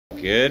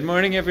Good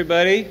morning,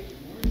 everybody.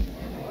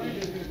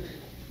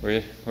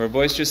 We're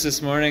boisterous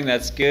this morning.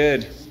 That's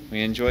good.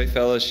 We enjoy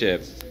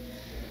fellowship.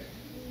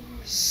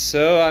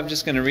 So I'm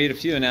just going to read a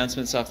few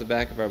announcements off the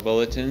back of our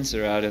bulletins.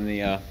 They're out in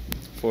the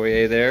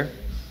foyer there.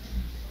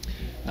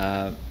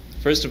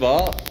 First of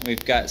all,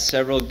 we've got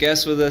several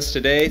guests with us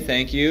today.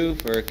 Thank you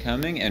for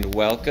coming and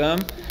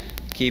welcome.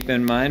 Keep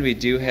in mind we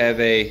do have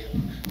a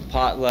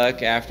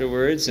potluck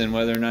afterwards, and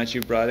whether or not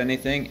you brought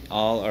anything,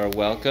 all are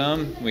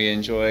welcome. We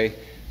enjoy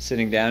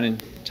sitting down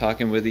and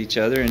talking with each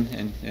other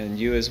and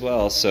you as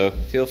well. So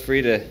feel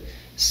free to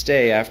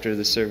stay after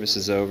the service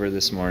is over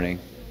this morning.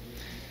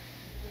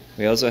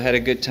 We also had a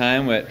good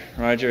time at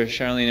Roger,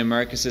 Charlene, and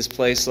Marcus's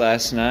place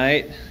last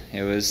night.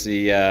 It was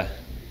the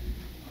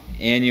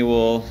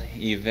annual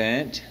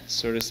event,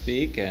 so to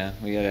speak.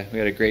 We had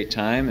a great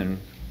time, and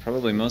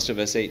probably most of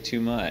us ate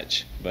too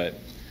much.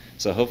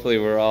 So hopefully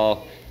we're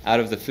all out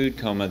of the food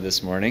coma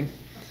this morning.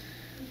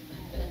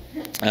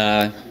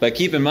 But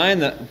keep in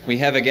mind that we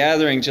have a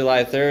gathering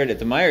July 3rd at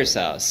the Myers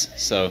house,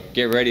 so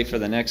get ready for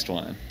the next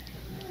one.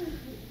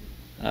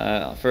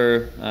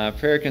 For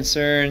prayer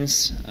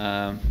concerns,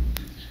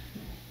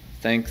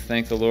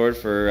 thank the Lord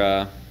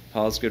for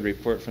Paul's good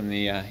report from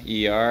the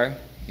ER.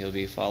 He'll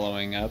be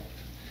following up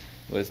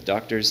with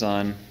doctors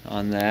on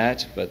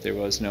that, but there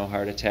was no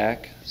heart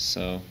attack.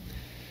 So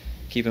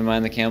keep in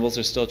mind the Campbells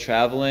are still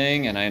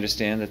traveling, and I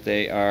understand that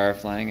they are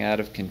flying out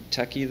of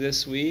Kentucky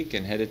this week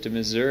and headed to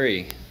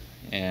Missouri.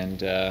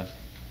 And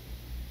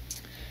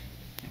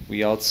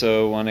we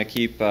also want to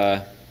keep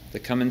the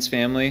Cummins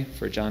family,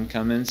 for John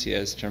Cummins. He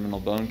has terminal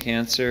bone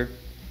cancer.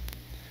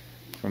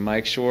 For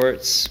Mike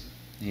Schwartz,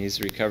 he's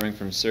recovering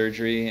from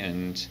surgery,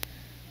 and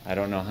I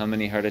don't know how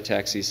many heart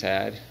attacks he's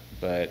had,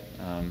 but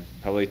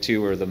probably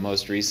two were the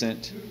most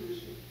recent.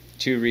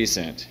 Two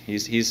recent.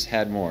 He's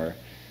had more.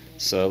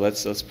 So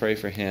let's pray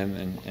for him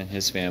and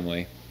his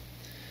family.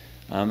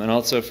 And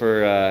also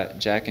for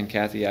Jack and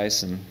Kathy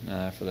Eisen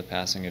for the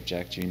passing of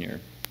Jack Jr.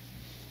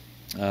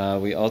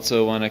 We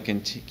also want to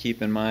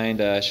keep in mind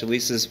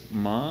Shalisa's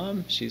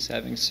mom. She's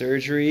having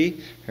surgery.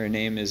 Her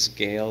name is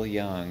Gail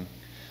Young.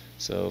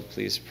 So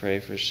please pray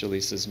for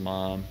Shalisa's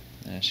mom.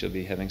 She'll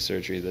be having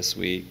surgery this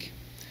week.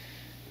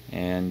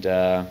 And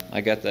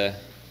I got the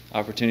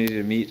opportunity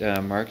to meet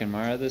Mark and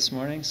Mara this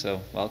morning, so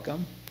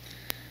welcome.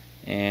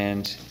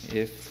 And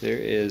if there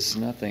is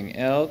nothing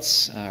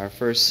else, our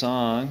first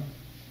song,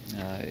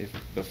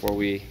 before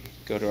we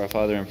go to our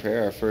Father in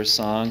prayer, our first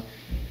song,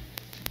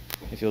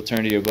 if you'll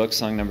turn to your book,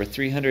 song number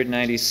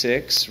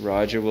 396.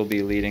 Roger will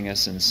be leading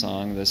us in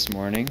song this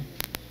morning.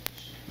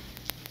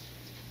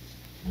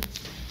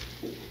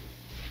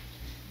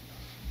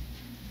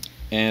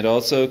 And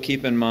also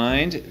keep in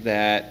mind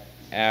that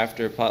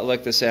after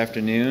potluck this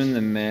afternoon,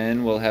 the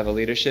men will have a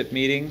leadership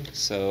meeting.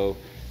 So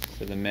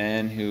for the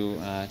men who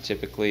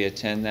typically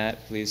attend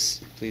that,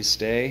 please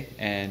stay.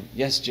 And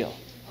yes, Jill.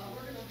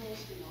 We're going to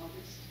host in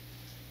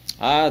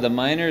August. The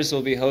miners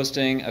will be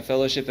hosting a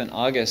fellowship in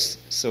August,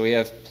 so we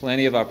have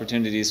plenty of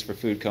opportunities for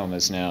food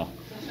comas now.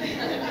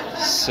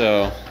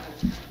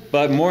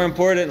 But more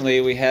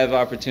importantly, we have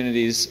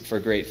opportunities for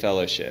great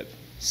fellowship.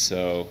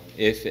 So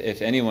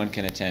if anyone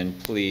can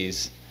attend,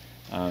 please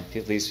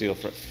feel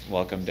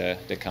welcome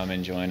to come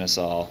and join us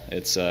all.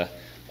 It's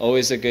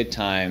always a good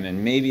time,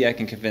 and maybe I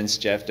can convince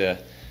Jeff to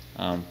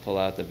pull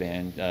out the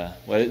band,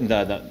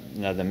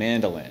 the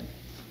mandolin,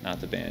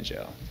 not the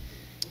banjo.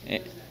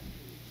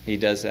 He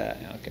does that?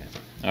 Okay.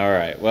 All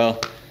right. Well,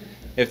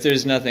 if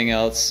there's nothing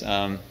else,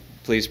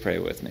 please pray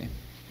with me.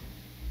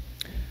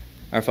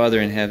 Our Father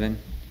in heaven,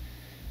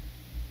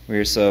 we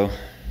are so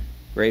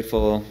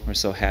grateful, we're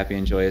so happy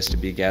and joyous to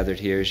be gathered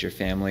here as your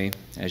family,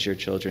 as your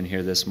children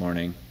here this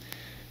morning,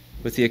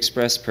 with the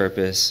express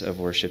purpose of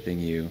worshiping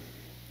you.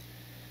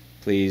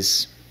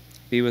 Please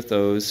be with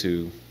those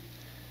who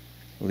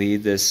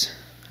lead this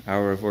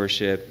hour of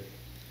worship.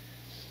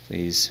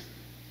 Please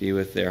be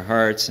with their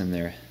hearts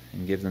and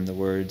give them the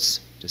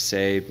words to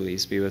say.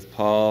 Please be with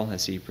Paul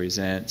as he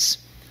presents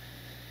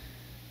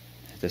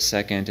the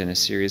second in a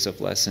series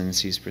of lessons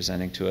he's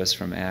presenting to us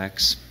from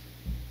Acts.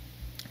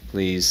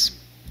 Please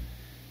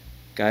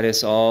guide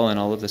us all in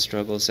all of the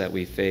struggles that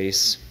we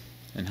face,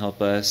 and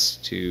help us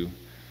to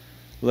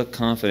look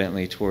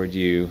confidently toward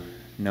you,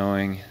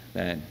 knowing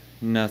that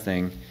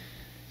nothing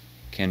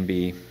can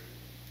be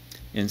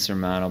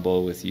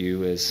insurmountable with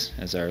you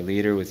as our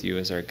leader, with you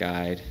as our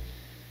guide,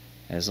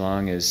 as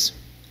long as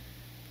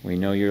we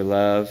know your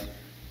love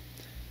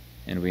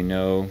and we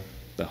know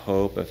the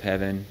hope of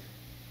heaven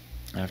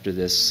after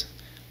this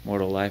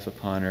mortal life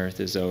upon earth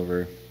is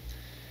over.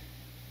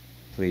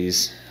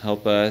 Please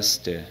help us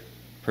to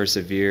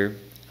persevere.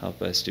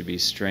 Help us to be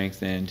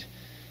strengthened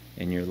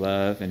in your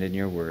love and in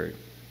your word.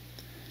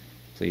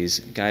 Please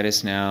guide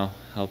us now.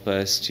 Help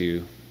us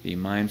to be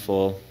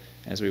mindful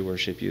as we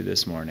worship you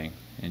this morning.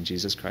 In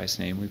Jesus Christ's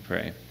name we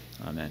pray.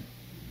 Amen.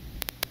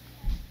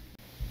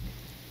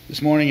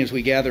 This morning, as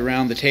we gather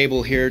around the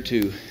table here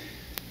to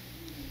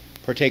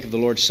partake of the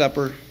Lord's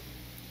Supper,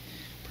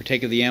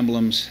 partake of the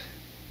emblems,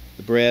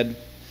 the bread,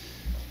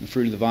 the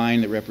fruit of the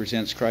vine that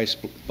represents Christ's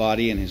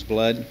body and his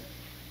blood.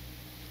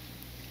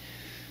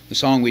 The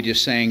song we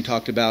just sang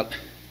talked about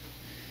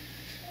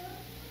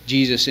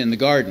Jesus in the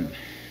garden.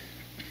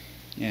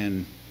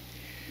 And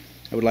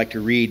I would like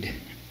to read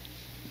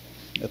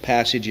a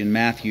passage in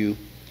Matthew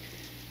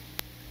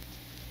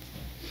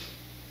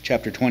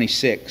chapter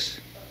 26,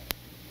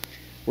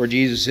 where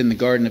Jesus is in the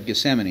Garden of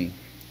Gethsemane.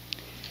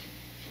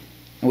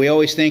 And we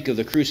always think of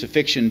the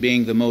crucifixion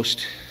being the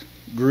most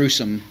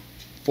gruesome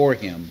for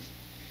him.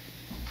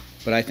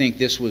 But I think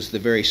this was the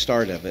very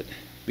start of it,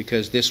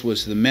 because this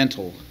was the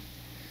mental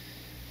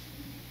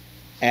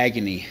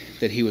agony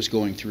that he was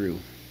going through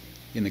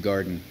in the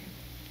garden.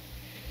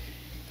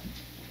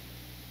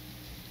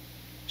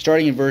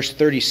 Starting in verse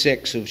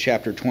 36 of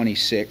chapter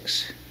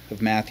 26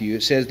 of Matthew,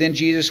 it says, "Then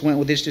Jesus went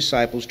with his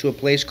disciples to a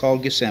place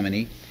called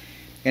Gethsemane,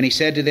 and he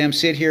said to them,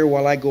 'Sit here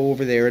while I go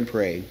over there and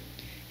pray.'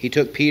 He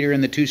took Peter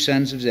and the 2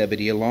 sons of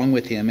Zebedee along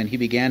with him, and he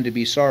began to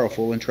be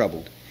sorrowful and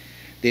troubled.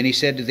 Then he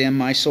said to them,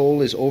 'My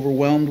soul is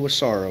overwhelmed with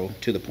sorrow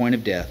to the point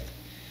of death.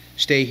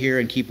 Stay here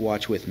and keep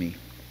watch with me.'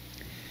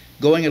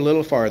 Going a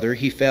little farther,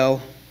 he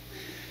fell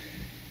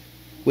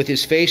with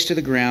his face to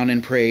the ground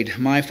and prayed,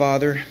 'My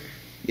Father,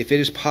 if it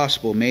is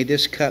possible, may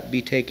this cup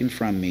be taken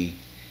from me,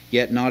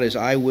 yet not as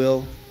I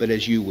will, but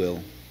as you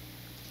will.'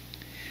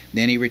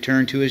 Then he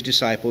returned to his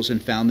disciples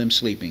and found them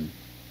sleeping.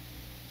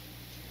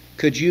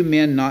 'Could you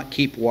men not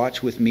keep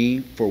watch with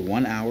me for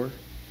 1 hour?'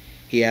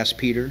 He asked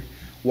Peter.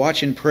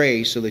 'Watch and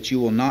pray so that you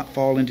will not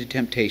fall into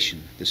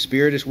temptation. The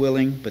spirit is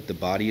willing, but the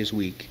body is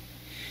weak.'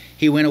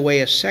 He went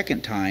away a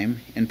second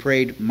time and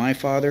prayed, 'My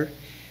Father,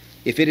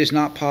 if it is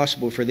not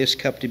possible for this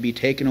cup to be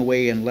taken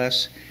away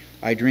unless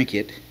I drink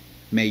it,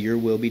 may your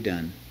will be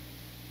done.'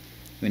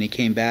 When he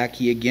came back,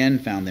 he again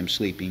found them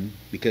sleeping,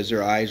 because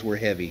their eyes were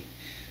heavy.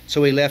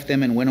 So he left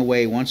them and went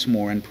away once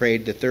more and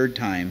prayed the third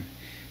time,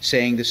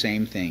 saying the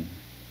same thing."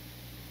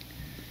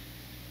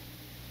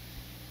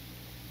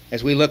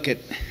 As we look at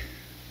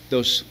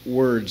those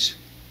words,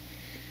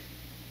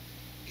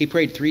 he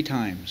prayed 3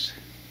 times.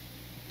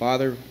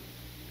 "Father,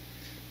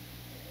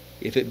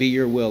 if it be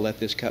your will, let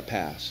this cup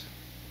pass."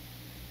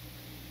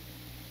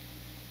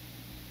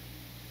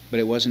 But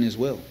it wasn't his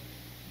will.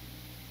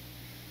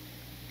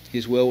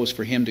 His will was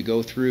for him to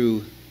go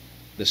through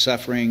the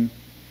suffering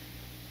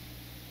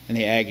and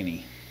the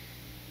agony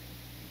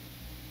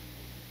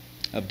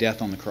of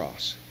death on the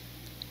cross.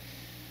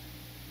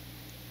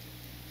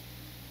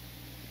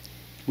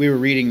 We were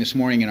reading this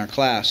morning in our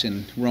class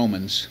in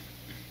Romans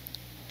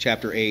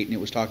chapter 8, and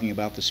it was talking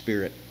about the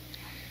Spirit.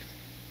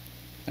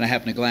 And I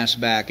happened to glance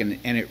back, and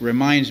it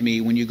reminds me,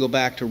 when you go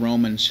back to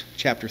Romans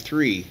chapter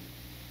 3, it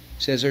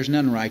says, "There's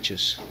none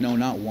righteous, no,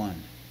 not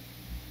one."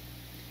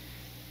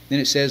 Then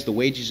it says, "The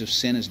wages of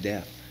sin is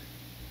death.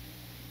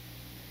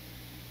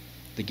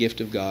 The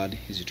gift of God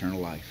is eternal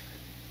life."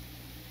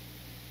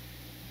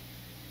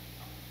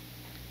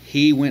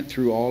 He went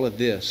through all of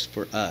this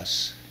for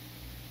us,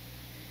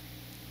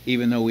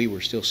 even though we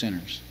were still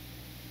sinners.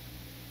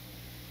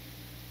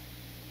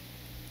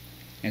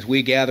 As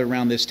we gather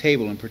around this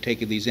table and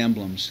partake of these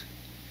emblems,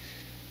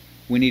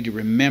 we need to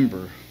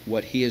remember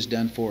what he has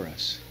done for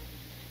us.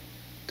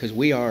 Because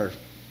we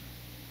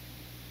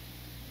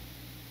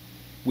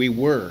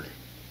were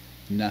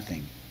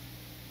nothing.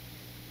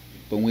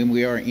 But when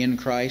we are in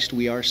Christ,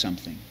 we are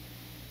something.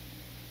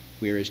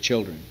 We are his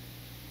children.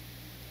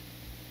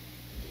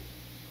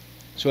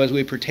 So as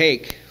we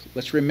partake,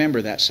 let's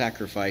remember that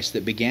sacrifice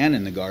that began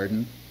in the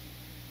garden.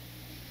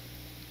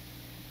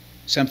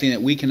 Something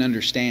that we can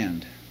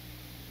understand.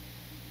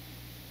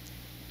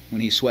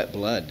 When he sweat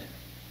blood.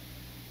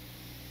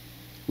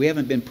 We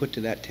haven't been put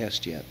to that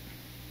test yet.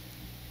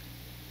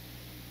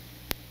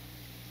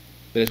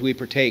 But as we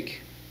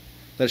partake,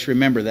 let's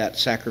remember that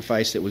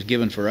sacrifice that was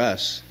given for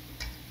us.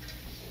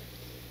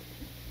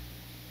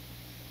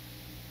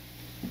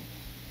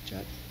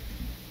 Jack.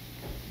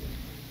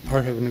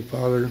 Our Heavenly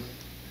Father,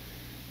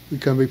 we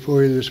come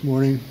before you this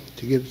morning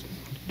to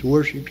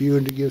worship you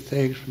and to give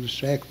thanks for the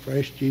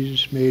sacrifice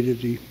Jesus made as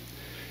he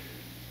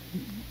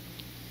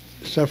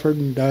suffered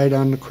and died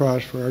on the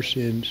cross for our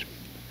sins.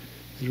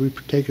 As we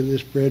partake of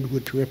this bread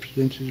which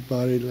represents his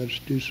body, let us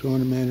do so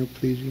in a manner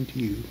pleasing to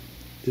you.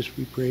 This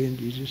we pray in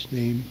Jesus'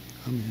 name.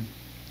 Amen.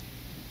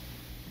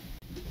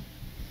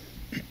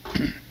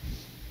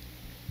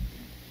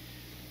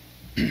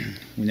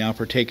 We now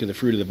partake of the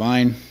fruit of the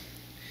vine.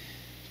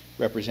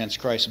 Represents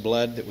Christ's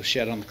blood that was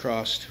shed on the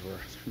cross for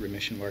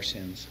remission of our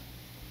sins.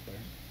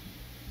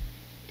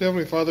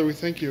 Heavenly Father, we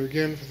thank you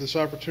again for this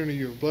opportunity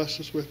you have blessed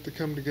us with to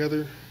come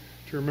together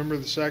to remember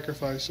the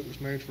sacrifice that was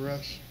made for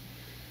us.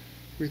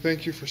 We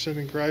thank you for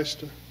sending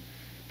Christ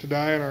to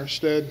die in our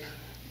stead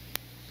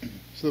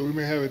so that we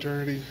may have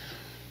eternity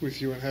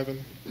with you in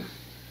heaven.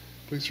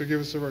 Please forgive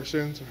us of our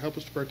sins and help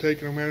us to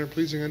partake in a manner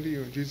pleasing unto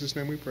you. In Jesus'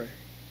 name we pray.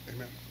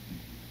 Amen.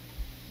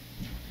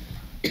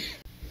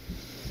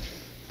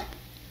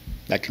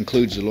 That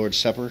concludes the Lord's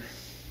Supper.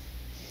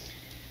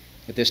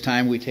 At this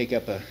time, we take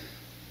up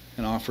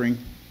an offering,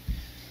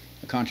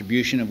 a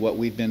contribution of what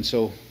we've been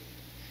so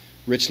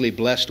richly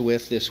blessed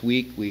with this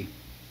week. We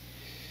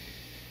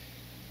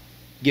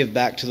give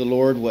back to the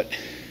Lord what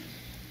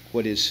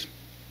is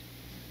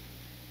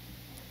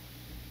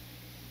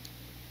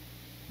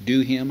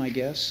due Him, I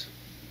guess.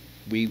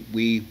 We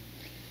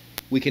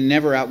can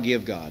never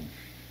outgive God,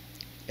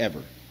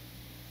 ever.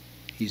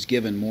 He's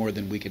given more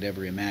than we could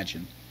ever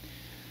imagine.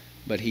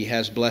 But He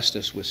has blessed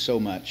us with so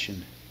much,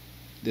 and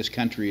this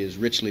country is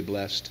richly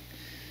blessed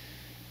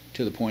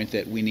to the point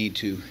that we need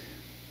to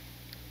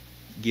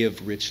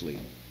give richly.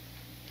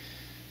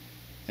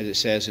 As it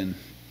says in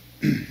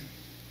 1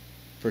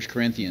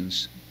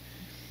 Corinthians,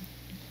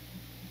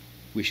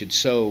 we should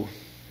sow.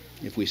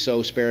 If we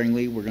sow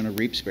sparingly, we're going to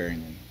reap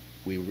sparingly.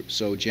 If we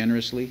sow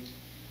generously,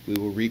 we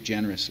will reap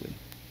generously.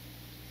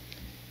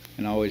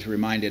 And always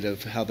reminded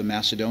of how the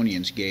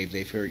Macedonians gave.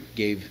 They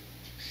gave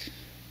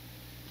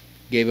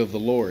of the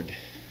Lord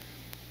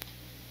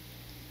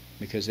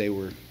because they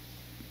were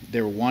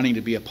wanting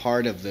to be a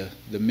part of the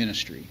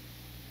ministry.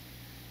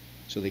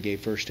 So they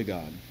gave first to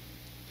God.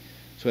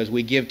 So as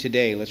we give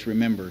today, let's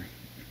remember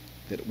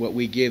that what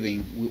we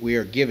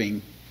are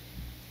giving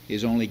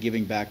is only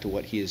giving back to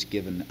what He has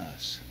given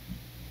us.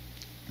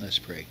 Let's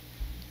pray.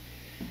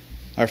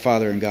 Our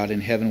Father and God in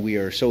heaven, we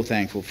are so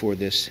thankful for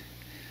this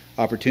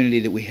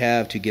opportunity that we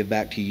have to give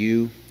back to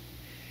You.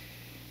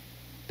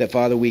 That,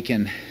 Father, we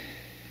can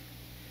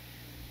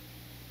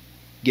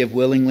give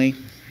willingly,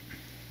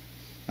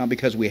 not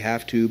because we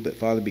have to, but,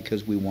 Father,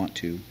 because we want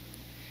to.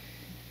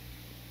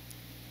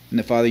 And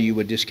that, Father, You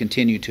would just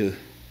continue to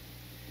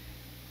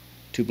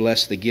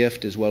bless the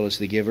gift as well as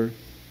the giver.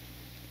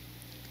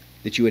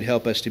 That You would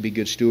help us to be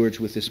good stewards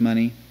with this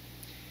money,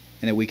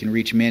 and that we can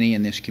reach many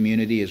in this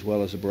community as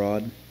well as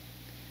abroad,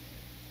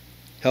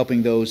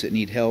 helping those that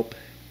need help,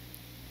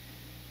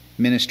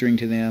 ministering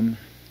to them,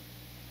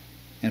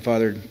 and,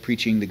 Father,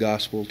 preaching the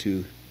gospel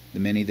to the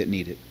many that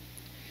need it.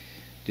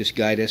 Just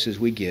guide us as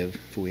we give,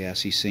 for we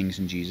ask these things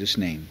in Jesus'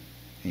 name.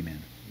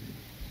 Amen.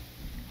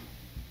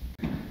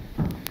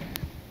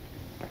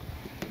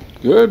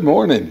 Good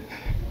morning.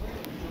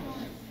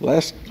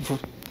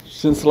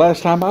 Since the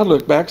last time I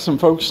looked back, some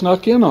folks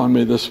snuck in on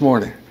me this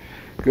morning.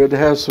 Good to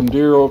have some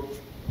dear old...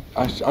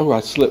 I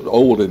slipped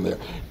old in there.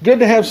 Good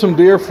to have some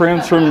dear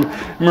friends from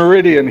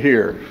Meridian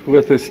here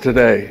with us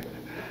today.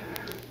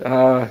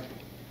 And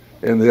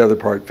the other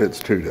part fits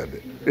too,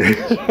 doesn't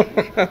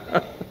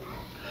it?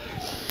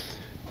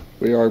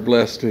 We are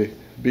blessed to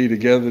be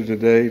together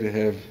today, to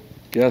have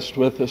guests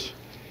with us,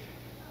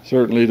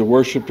 certainly to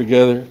worship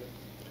together.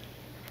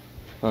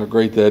 How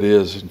great that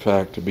is, in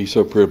fact, to be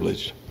so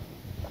privileged.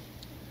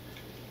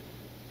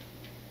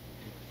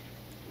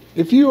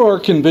 If you are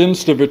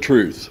convinced of a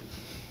truth,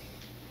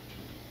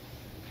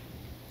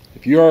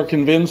 if you are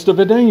convinced of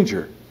a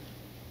danger,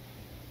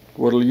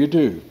 what will you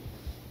do?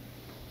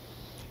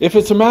 If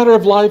it's a matter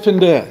of life and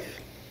death,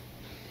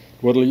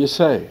 what will you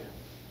say?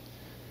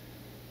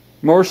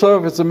 More so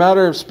if it's a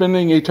matter of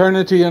spending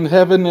eternity in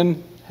heaven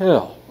and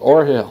hell,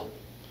 or hell,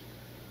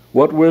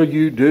 what will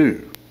you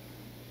do?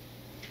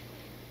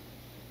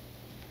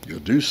 You'll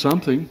do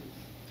something,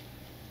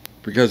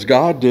 because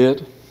God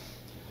did.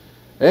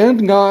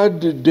 And God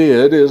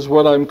did is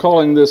what I'm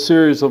calling this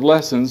series of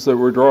lessons that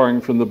we're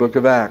drawing from the book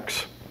of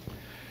Acts.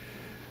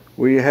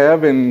 We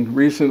have in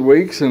recent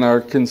weeks, in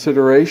our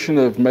consideration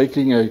of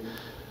making a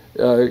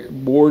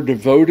more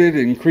devoted,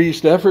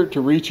 increased effort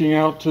to reaching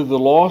out to the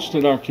lost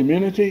in our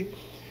community,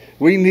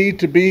 we need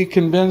to be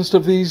convinced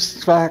of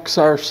these facts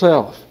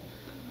ourselves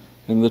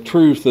and the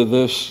truth of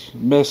this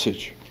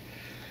message.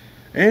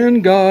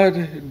 And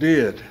God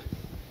did.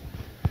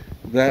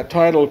 That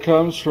title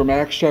comes from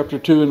Acts chapter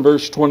 2 and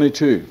verse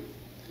 22,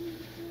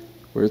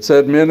 where it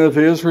said, "Men of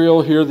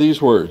Israel, hear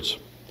these words.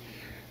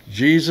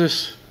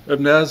 Jesus of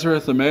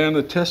Nazareth, a man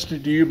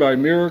attested to you by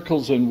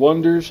miracles and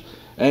wonders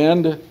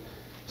and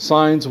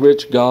signs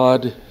which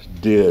God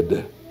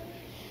did."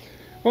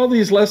 All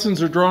these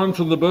lessons are drawn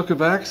from the book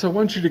of Acts. I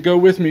want you to go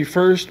with me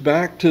first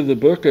back to the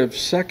book of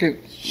 2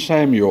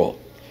 Samuel.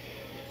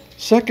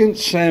 2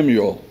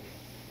 Samuel.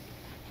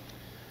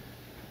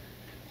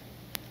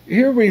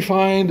 Here we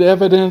find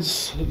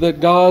evidence that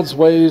God's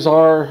ways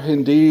are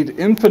indeed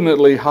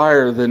infinitely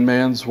higher than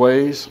man's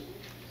ways.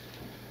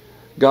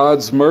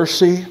 God's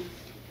mercy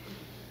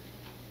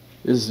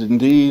is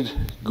indeed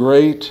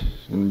great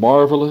and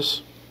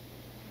marvelous.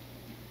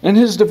 And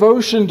His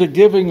devotion to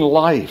giving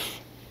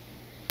life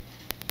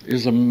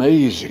is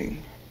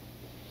amazing.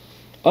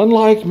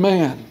 Unlike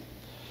man,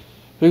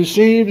 who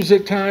seems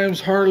at times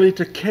hardly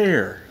to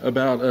care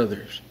about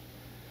others,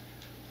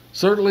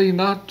 certainly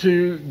not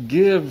to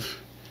give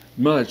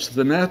much.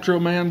 The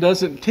natural man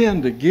doesn't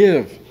tend to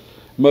give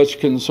much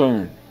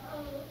concern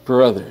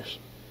for others.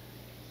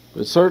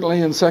 But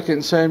certainly in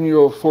 2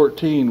 Samuel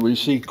 14 we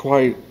see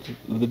quite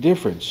the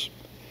difference.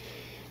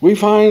 We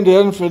find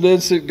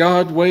evidence that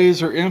God's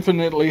ways are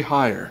infinitely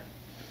higher,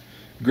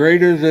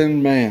 greater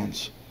than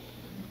man's.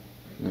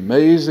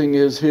 Amazing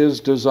is His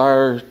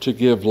desire to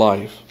give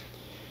life.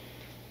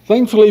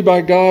 Thankfully,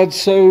 by God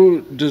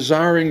so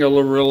desiring a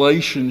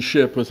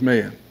relationship with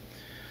man,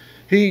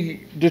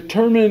 He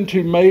determined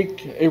to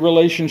make a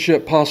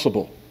relationship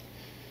possible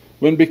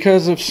when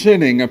because of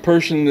sinning, a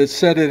person is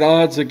set at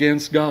odds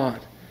against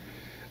God.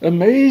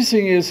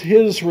 Amazing is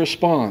his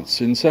response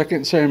in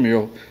 2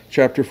 Samuel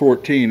chapter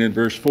 14 and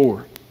verse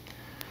 4.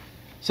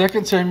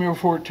 2 Samuel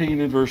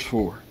 14 and verse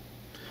 4.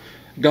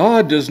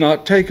 God does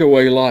not take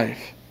away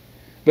life,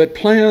 but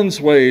plans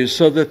ways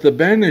so that the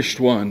banished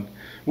one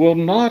will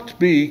not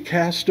be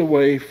cast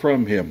away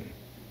from him.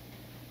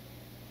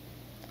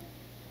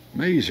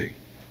 Amazing.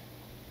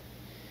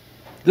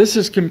 This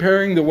is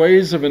comparing the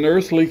ways of an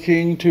earthly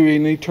king to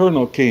an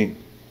eternal king.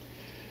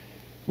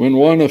 When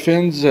one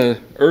offends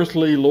an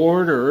earthly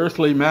lord or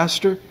earthly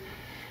master,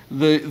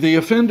 the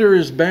offender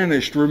is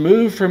banished,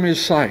 removed from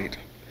his sight,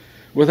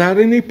 without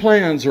any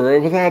plans or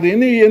without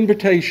any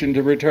invitation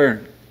to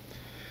return.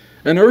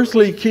 An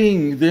earthly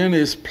king then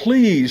is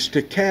pleased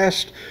to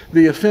cast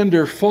the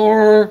offender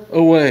far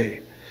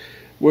away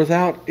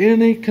without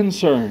any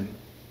concern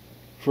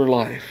for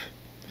life.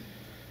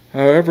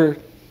 However,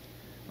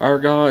 our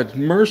God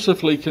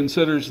mercifully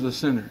considers the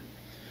sinner.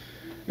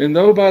 And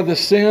though by the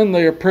sin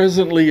they are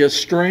presently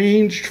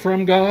estranged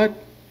from God,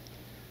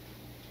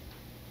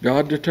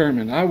 God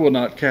determined, I will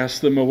not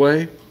cast them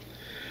away.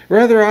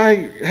 Rather,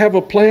 I have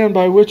a plan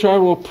by which I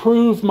will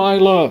prove my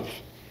love.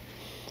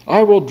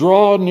 I will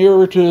draw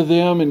nearer to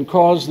them and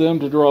cause them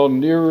to draw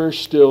nearer,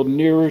 still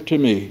nearer to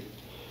me.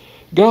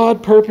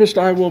 God purposed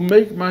I will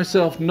make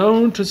myself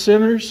known to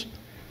sinners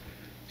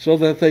so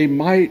that they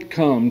might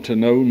come to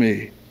know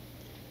me.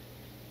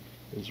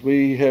 As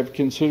we have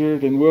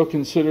considered and will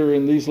consider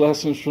in these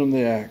lessons from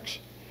the Acts,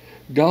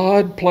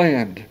 God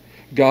planned,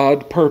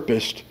 God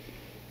purposed,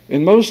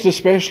 and most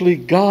especially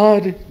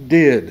God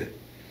did.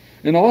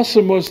 And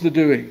awesome was the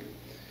doing.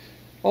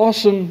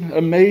 Awesome,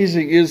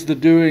 amazing is the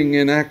doing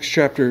in Acts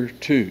chapter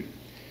 2.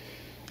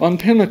 On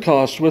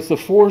Pentecost, with the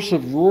force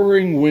of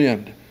roaring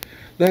wind,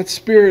 that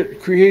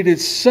Spirit created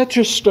such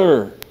a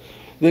stir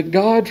that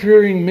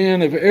God-fearing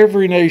men of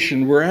every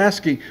nation were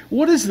asking,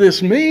 what does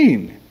this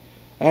mean?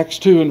 Acts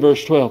 2 and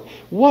verse 12.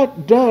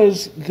 What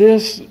does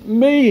this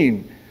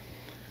mean?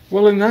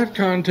 Well, in that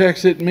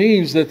context, it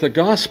means that the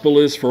gospel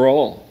is for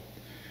all.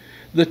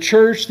 The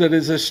church that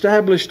is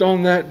established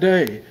on that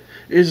day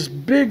is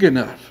big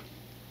enough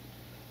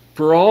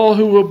for all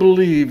who will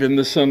believe in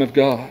the Son of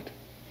God.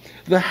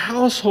 The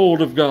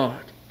household of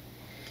God,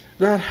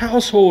 that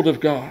household of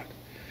God,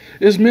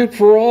 is meant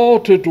for all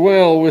to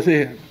dwell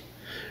within.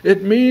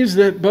 It means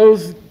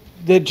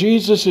that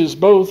Jesus is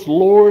both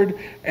Lord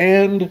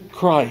and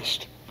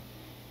Christ.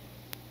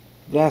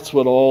 That's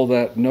what all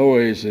that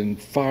noise and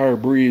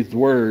fire-breathed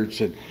words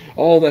and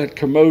all that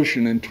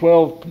commotion and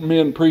 12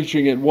 men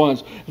preaching at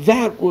once,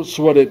 that was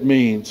what it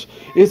means.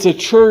 It's a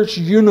church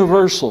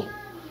universal,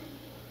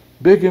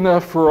 big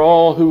enough for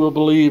all who will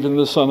believe in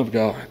the Son of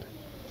God.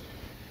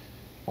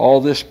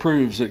 All this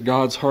proves that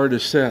God's heart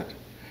is set,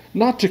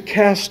 not to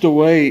cast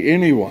away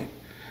anyone,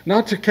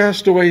 not to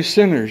cast away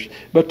sinners,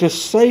 but to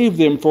save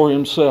them for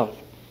himself.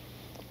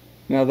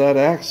 Now that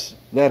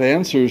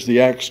answers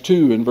the Acts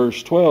 2 and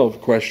verse 12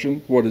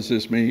 question, what does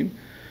this mean?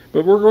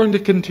 But we're going to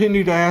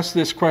continue to ask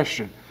this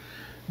question,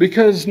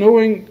 because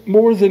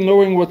more than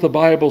knowing what the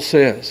Bible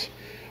says,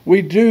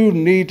 we do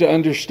need to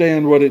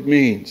understand what it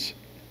means,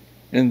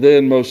 and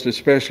then most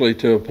especially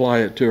to apply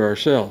it to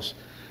ourselves.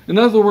 In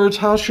other words,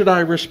 how should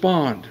I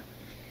respond?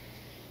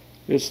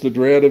 It's the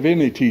dread of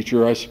any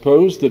teacher, I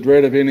suppose, the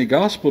dread of any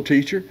gospel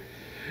teacher,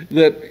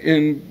 that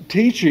in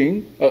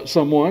teaching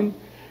someone,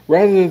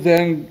 rather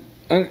than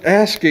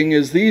asking,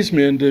 as these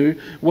men do,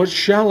 what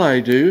shall I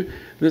do,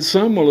 that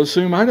some will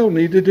assume I don't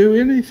need to do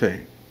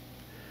anything.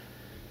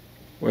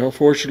 Well,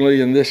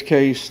 fortunately, in this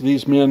case,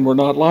 these men were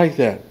not like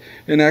that.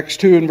 In Acts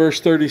 2 and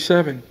verse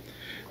 37,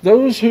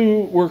 those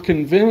who were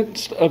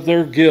convinced of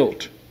their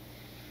guilt,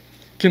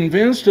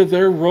 convinced of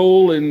their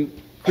role in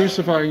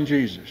crucifying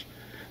Jesus,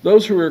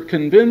 those who were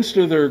convinced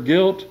of their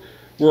guilt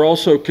were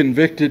also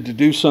convicted to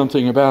do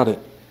something about it.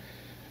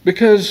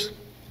 Because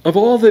of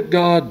all that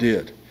God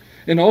did,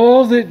 and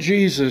all that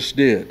Jesus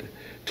did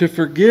to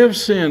forgive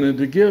sin and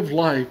to give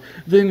life,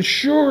 then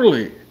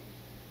surely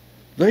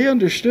they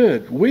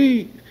understood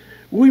we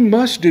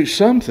must do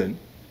something.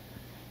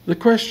 The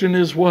question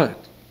is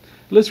what?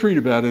 Let's read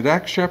about it.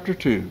 Acts chapter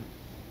 2.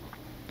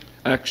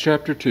 Acts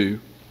chapter 2,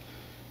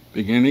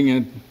 beginning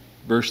in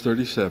verse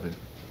 37.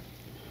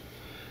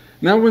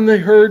 Now when they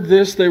heard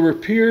this, they were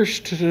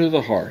pierced to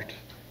the heart.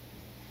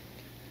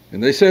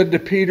 And they said to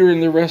Peter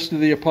and the rest of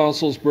the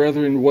apostles,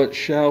 Brethren, what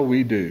shall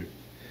we do?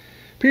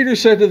 Peter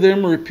said to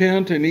them,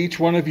 Repent, and each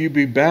one of you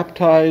be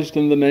baptized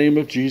in the name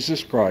of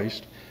Jesus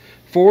Christ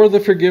for the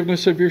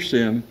forgiveness of your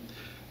sin,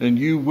 and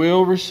you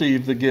will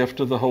receive the gift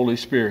of the Holy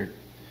Spirit.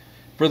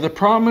 For the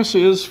promise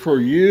is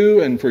for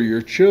you and for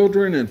your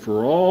children and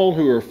for all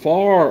who are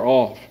far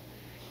off,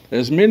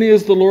 as many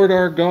as the Lord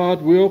our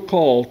God will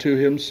call to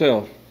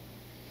himself.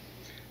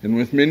 And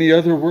with many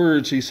other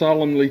words he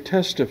solemnly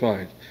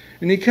testified.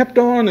 And he kept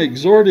on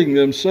exhorting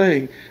them,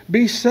 saying,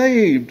 Be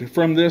saved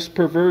from this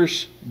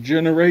perverse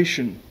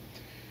generation.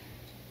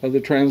 Other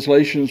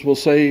translations will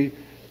say,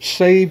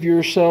 Save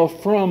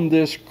yourself from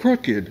this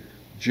crooked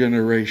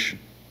generation.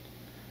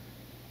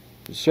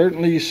 But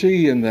certainly you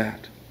see in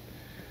that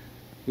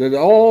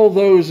all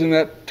those in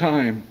that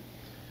time,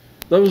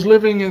 those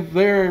living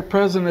there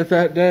present at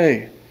that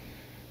day,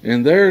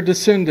 and their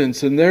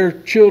descendants and their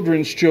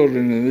children's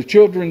children and the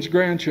children's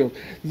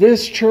grandchildren,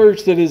 this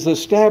church that is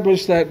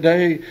established that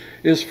day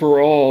is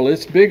for all.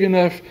 It's big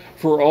enough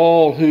for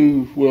all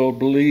who will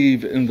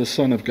believe in the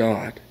Son of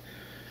God.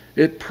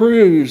 It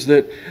proves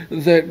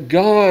that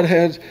God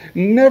has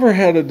never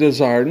had a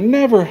desire,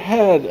 never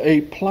had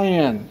a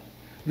plan,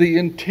 the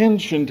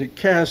intention to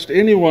cast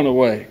anyone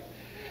away.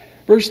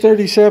 Verse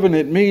 37,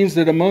 it means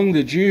that among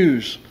the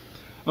Jews,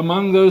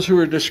 among those who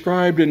are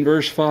described in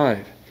verse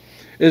 5,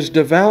 as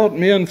devout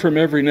men from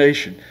every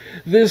nation,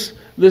 this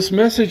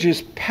message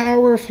is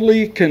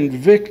powerfully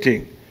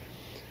convicting.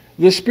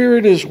 The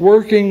Spirit is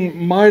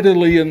working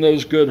mightily in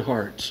those good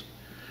hearts,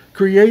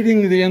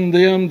 creating in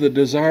them the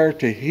desire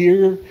to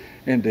hear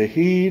and to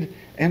heed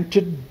and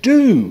to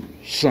do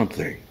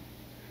something.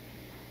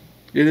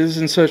 It is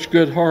in such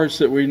good hearts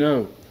that we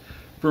know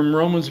from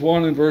Romans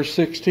 1 and verse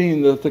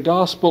 16 that the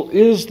gospel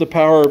is the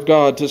power of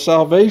God to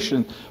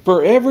salvation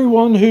for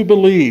everyone who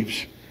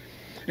believes.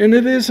 And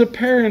it is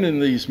apparent in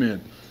these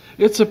men.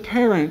 It's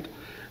apparent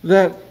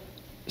that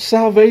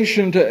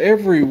salvation to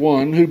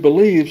everyone who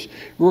believes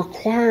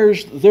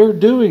requires their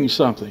doing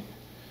something.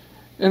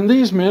 And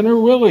these men are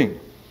willing.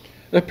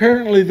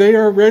 Apparently they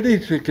are ready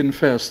to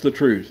confess the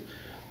truth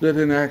that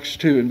in Acts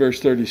 2 and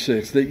verse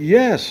 36, that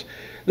yes,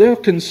 they'll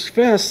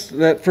confess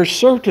that for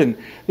certain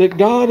that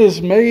God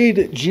has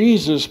made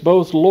Jesus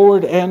both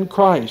Lord and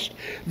Christ.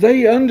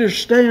 They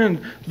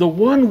understand the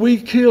one we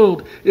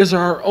killed is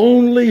our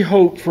only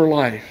hope for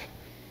life.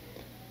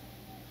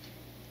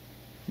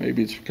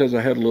 Maybe it's because I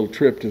had a little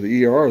trip to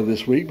the ER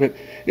this week, but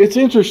it's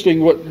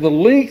interesting what the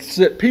lengths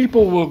that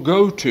people will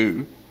go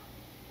to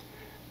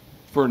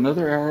for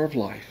another hour of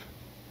life,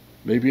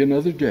 maybe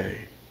another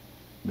day,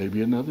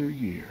 maybe another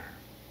year.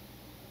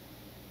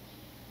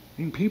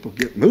 And people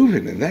get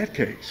moving in that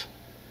case.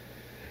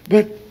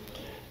 But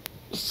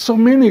so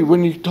many,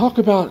 when you talk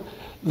about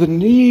the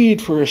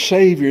need for a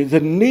Savior, the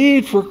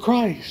need for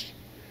Christ,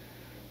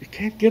 you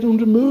can't get them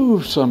to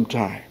move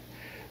sometime.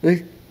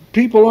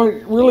 People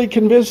aren't really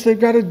convinced they've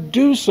got to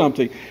do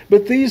something.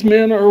 But these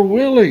men are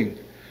willing.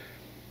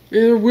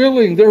 They're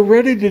willing. They're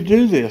ready to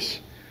do this.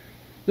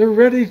 They're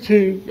ready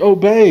to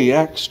obey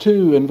Acts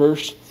 2 and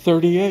verse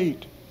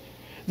 38.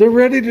 They're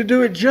ready to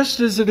do it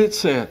just as it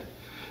said,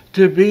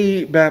 to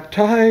be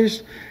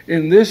baptized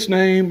in this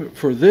name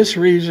for this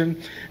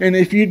reason. And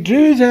if you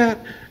do that,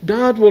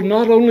 God will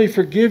not only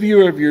forgive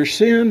you of your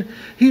sin,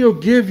 He'll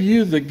give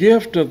you the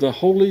gift of the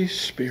Holy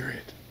Spirit.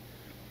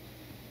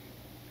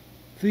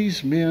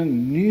 These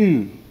men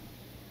knew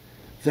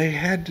they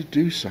had to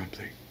do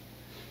something.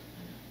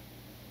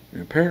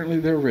 And apparently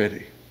they're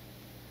ready.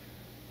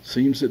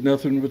 Seems that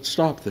nothing would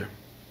stop them.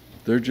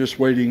 They're just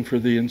waiting for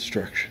the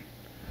instruction.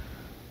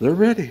 They're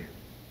ready.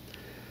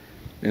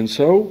 And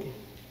so,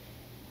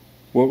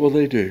 what will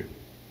they do?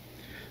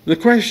 The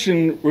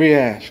question we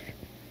ask,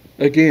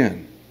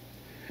 again,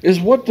 is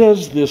what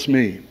does this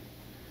mean?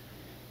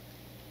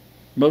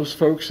 Most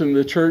folks in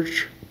the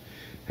church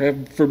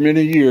have for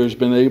many years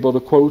been able to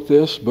quote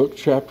this book,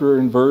 chapter,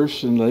 and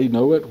verse, and they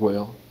know it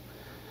well.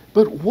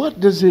 But what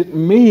does it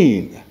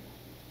mean?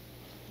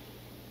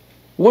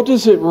 What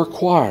does it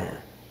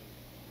require?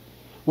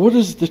 What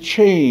is the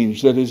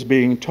change that is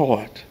being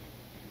taught?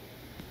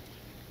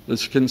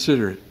 Let's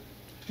consider it.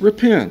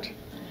 Repent.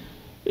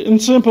 In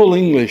simple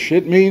English,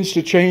 it means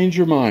to change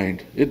your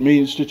mind. It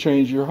means to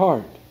change your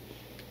heart.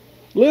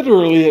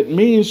 Literally, it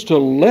means to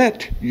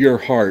let your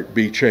heart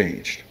be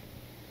changed.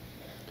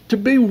 To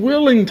be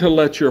willing to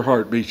let your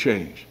heart be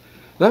changed.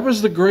 That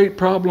was the great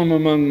problem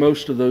among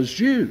most of those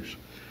Jews.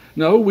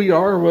 No, we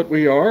are what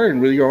we are,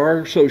 and we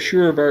are so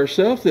sure of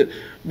ourselves that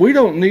we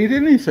don't need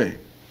anything.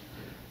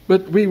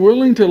 But be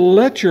willing to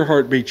let your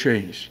heart be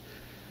changed.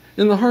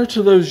 In the hearts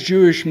of those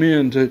Jewish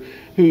men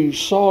who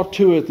saw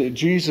to it that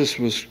Jesus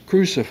was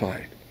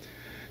crucified.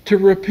 To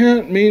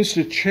repent means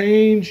to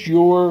change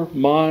your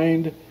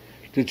mind,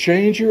 to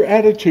change your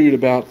attitude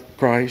about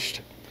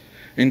Christ,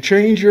 and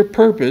change your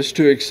purpose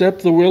to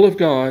accept the will of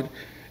God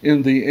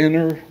in the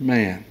inner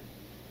man.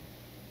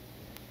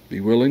 Be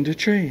willing to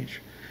change.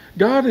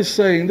 God is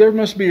saying there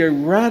must be a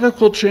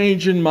radical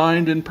change in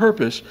mind and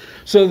purpose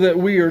so that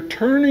we are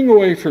turning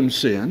away from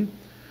sin.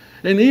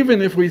 And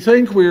even if we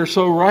think we are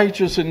so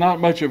righteous and not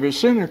much of a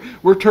sinner,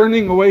 we're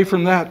turning away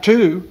from that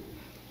too.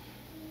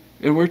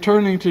 And we're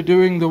turning to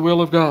doing the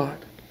will of God.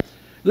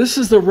 This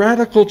is the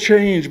radical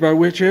change by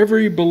which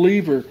every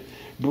believer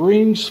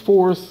brings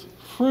forth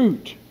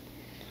fruit.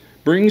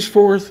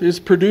 Is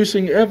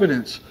producing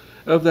evidence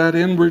of that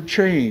inward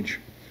change.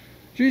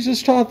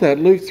 Jesus taught that,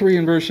 Luke 3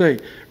 and verse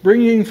 8.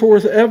 Bringing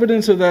forth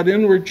evidence of that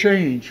inward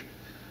change.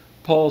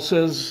 Paul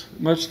says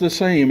much the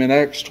same in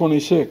Acts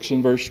 26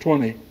 and verse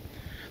 20.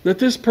 That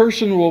this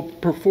person will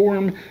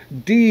perform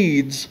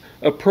deeds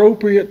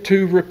appropriate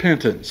to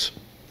repentance.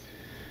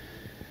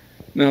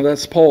 Now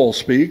that's Paul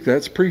speak,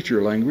 that's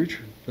preacher language.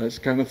 That's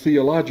kind of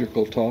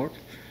theological talk.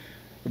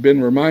 I've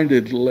been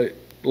reminded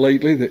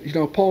lately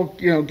that, Paul,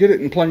 get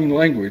it in plain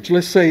language.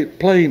 Let's say it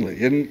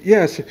plainly. And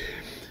yes,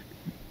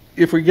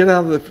 if we get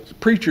out of the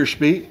preacher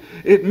speak,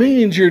 it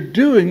means you're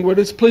doing what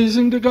is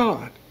pleasing to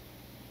God.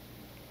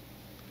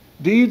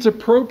 Deeds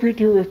appropriate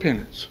to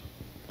repentance.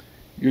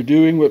 You're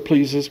doing what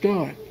pleases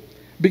God.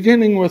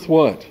 Beginning with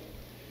what?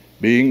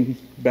 Being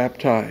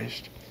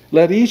baptized.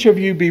 Let each of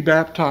you be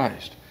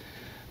baptized.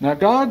 Now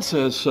God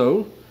says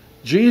so.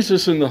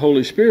 Jesus and the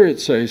Holy Spirit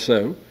say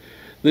so.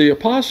 The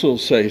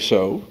apostles say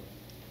so.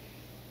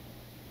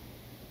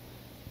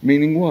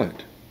 Meaning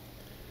what?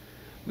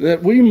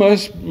 That we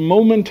must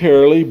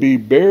momentarily be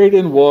buried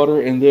in water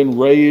and then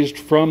raised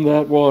from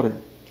that water.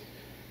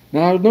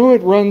 Now I know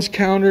it runs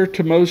counter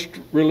to most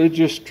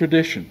religious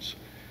traditions.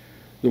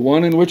 The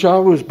one in which I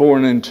was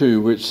born into,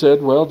 which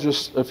said, well,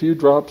 just a few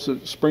drops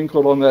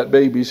sprinkled on that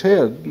baby's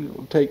head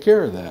will take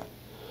care of that.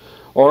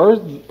 Or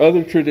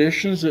other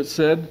traditions that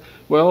said,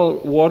 well,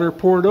 water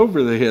poured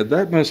over the head,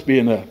 that must be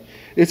enough.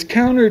 It's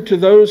counter to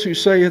those who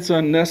say it's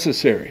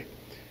unnecessary.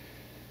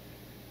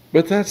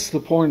 But that's the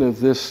point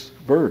of this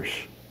verse.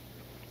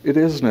 It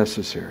is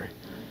necessary.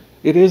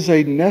 It is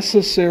a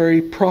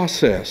necessary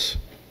process.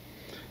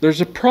 There's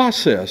a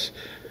process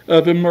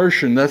of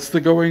immersion, that's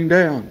the going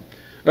down.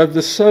 Of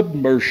the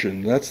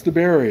submersion, that's the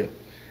burial.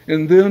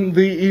 And then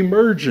the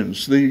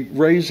emergence, the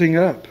raising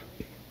up.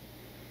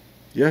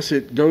 Yes,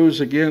 it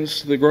goes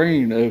against the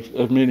grain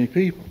of many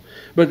people.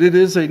 But it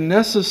is a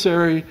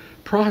necessary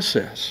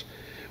process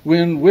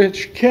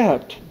which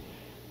kept,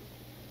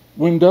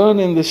 when done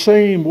in the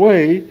same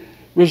way,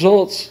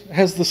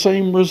 has the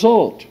same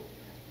result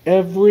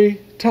every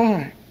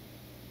time.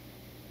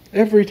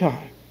 Every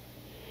time.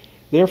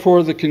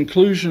 Therefore, the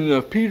conclusion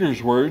of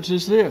Peter's words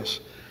is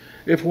this.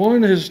 If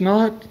one has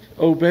not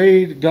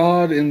obeyed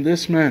God in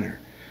this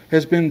manner,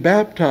 has been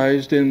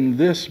baptized in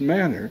this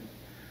manner,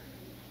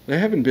 they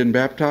haven't been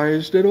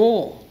baptized at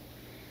all.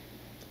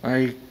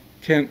 I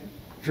can't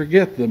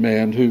forget the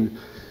man who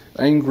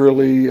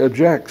angrily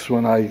objects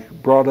when I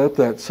brought up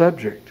that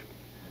subject.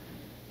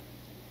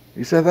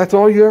 He said, that's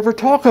all you ever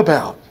talk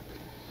about.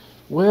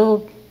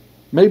 Well,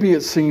 maybe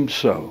it seems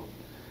so.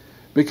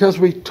 Because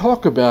we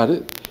talk about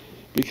it,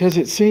 because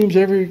it seems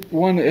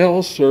everyone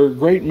else, or a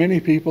great many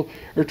people,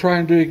 are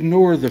trying to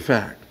ignore the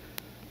fact,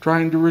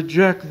 trying to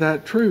reject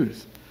that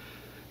truth.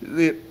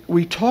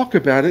 We talk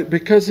about it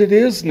because it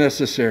is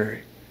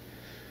necessary.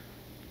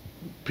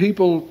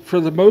 People,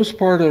 for the most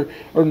part,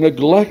 are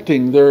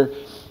neglecting, they're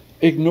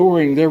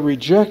ignoring, they're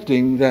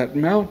rejecting that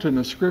mountain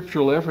of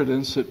scriptural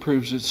evidence that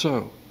proves it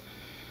so.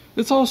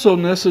 It's also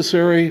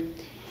necessary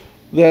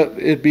that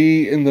it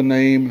be in the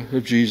name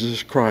of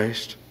Jesus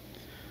Christ.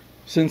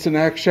 Since in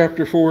Acts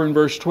chapter 4 and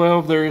verse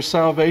 12, there is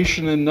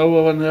salvation in no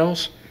one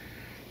else,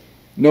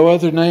 no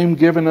other name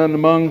given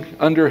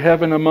under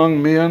heaven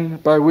among men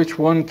by which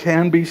one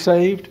can be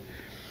saved.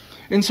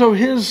 And so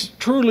his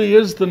truly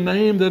is the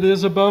name that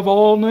is above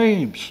all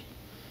names.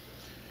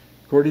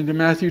 According to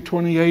Matthew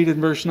 28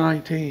 and verse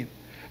 19.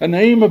 A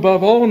name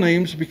above all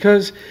names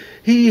because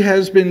he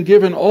has been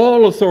given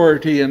all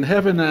authority in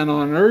heaven and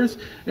on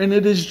earth, and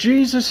it is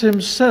Jesus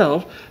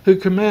himself who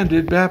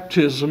commanded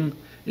baptism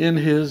in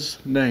his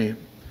name.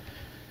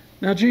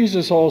 Now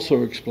Jesus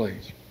also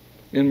explains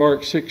in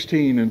Mark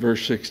 16 and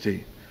verse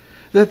 16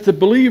 that the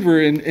believer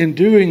in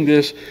doing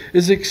this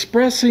is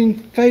expressing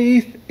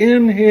faith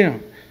in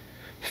him,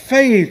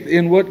 faith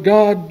in what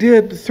God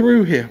did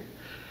through him,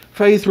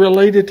 faith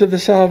related to the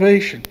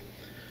salvation.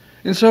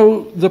 And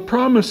so the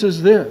promise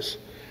is this,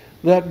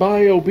 that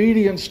by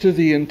obedience to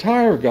the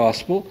entire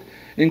gospel,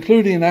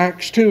 including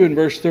Acts 2 and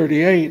verse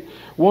 38,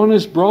 one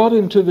is brought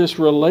into this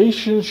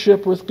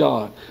relationship with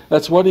God.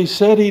 That's what he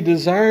said he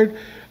desired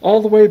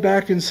all the way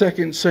back in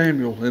 2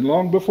 Samuel. And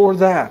long before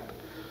that,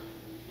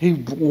 he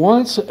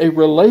wants a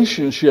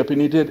relationship,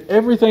 and he did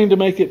everything to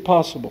make it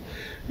possible.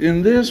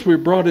 In this, we're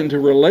brought into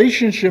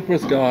relationship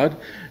with God,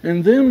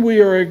 and then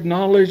we are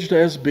acknowledged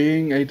as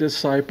being a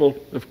disciple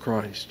of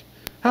Christ.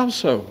 How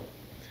so?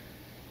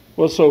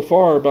 Well, so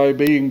far by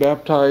being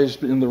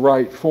baptized in the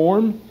right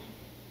form,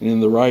 in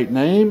the right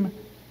name,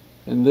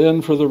 and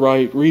then for the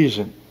right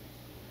reason,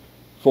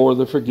 for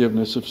the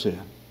forgiveness of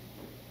sin.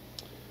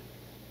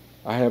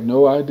 I have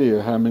no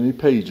idea how many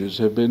pages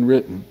have been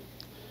written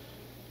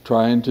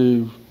trying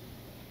to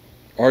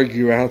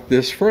argue out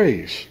this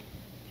phrase.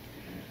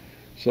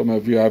 Some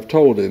of you I've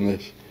told in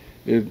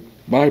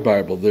my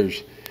Bible,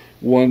 there's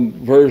one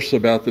verse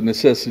about the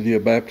necessity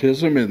of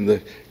baptism, and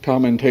the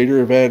commentator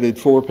have added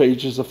 4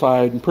 pages of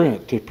fine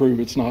print to prove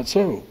it's not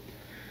so.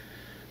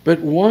 But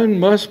one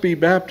must be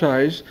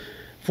baptized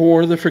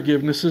for the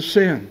forgiveness of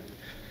sin.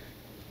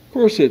 Of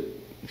course, it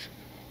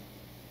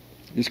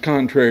is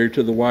contrary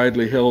to the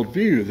widely held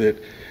view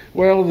that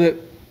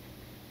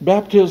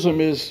baptism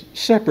is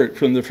separate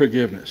from the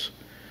forgiveness.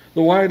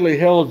 The widely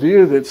held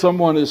view that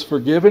someone is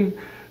forgiven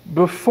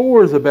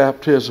before the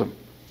baptism,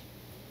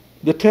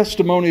 the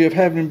testimony of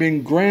having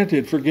been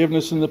granted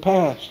forgiveness in the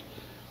past.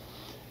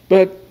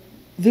 But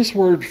this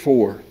word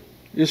 "for"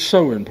 is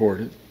so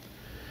important.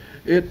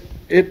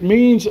 It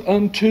means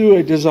unto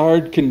a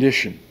desired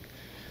condition.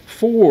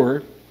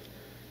 For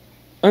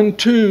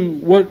unto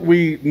what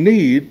we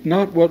need,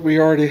 not what we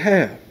already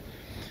have.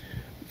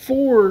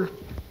 For,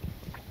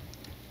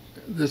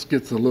 this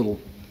gets a little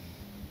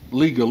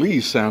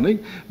legalese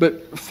sounding,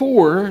 but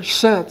for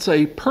sets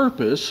a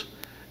purpose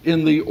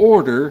in the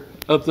order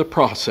of the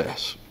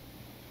process.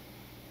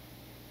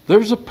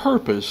 There's a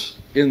purpose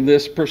in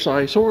this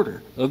precise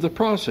order of the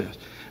process.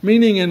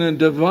 Meaning, in a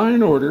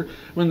divine order,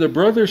 when the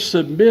brother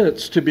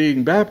submits to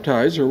being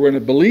baptized, or when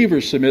a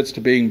believer submits to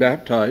being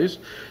baptized,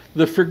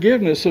 the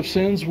forgiveness of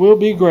sins will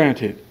be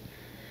granted.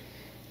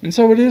 And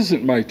so it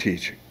isn't my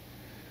teaching.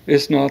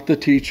 It's not the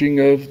teaching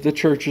of the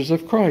churches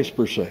of Christ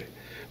per se.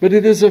 But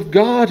it is of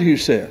God who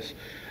says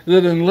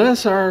that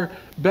unless our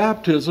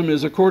baptism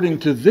is according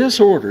to this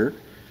order,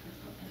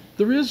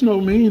 there is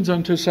no means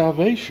unto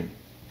salvation.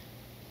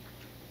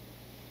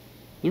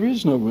 There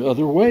is no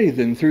other way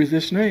than through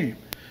this name.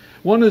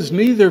 One is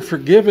neither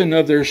forgiven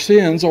of their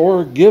sins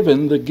or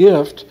given the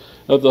gift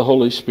of the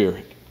Holy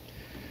Spirit.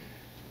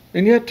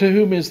 And yet, to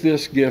whom is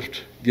this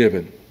gift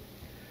given?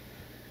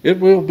 It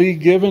will be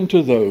given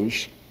to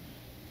those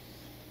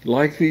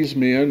like these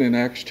men in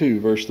Acts 2,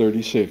 verse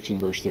 36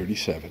 and verse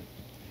 37.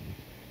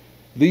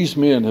 These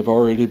men have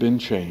already been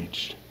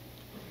changed.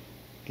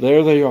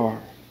 There they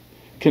are,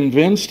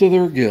 convinced of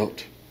their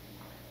guilt,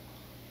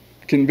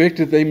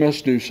 convicted they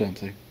must do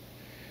something,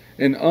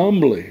 and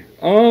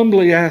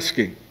humbly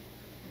asking,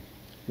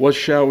 what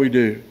shall we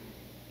do?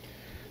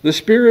 The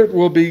Spirit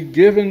will be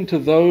given to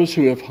those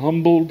who have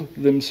humbled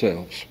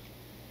themselves,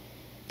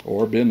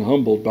 or been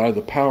humbled by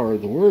the power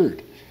of the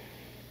Word.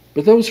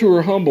 But those who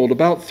were humbled,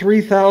 about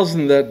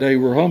 3,000 that day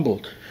were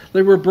humbled.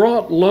 They were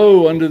brought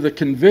low under the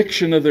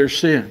conviction of their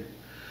sin,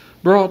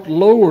 brought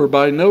lower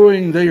by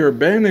knowing they are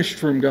banished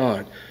from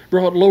God,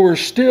 brought lower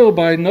still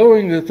by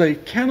knowing that they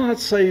cannot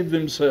save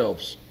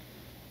themselves.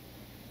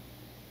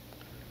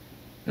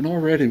 And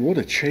already, what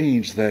a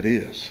change that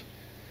is.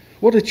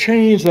 What a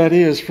change that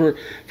is for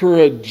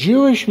a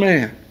Jewish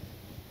man.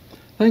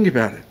 Think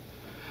about it.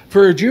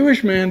 For a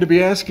Jewish man to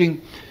be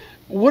asking,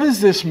 what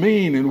does this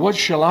mean and what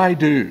shall I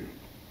do?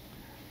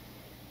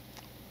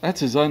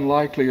 That's as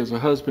unlikely as a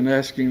husband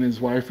asking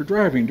his wife for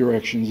driving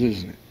directions,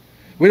 isn't it?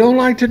 We don't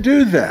like to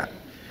do that.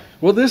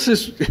 Well, this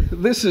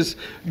is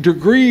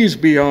degrees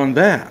beyond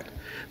that.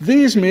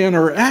 These men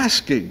are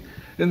asking,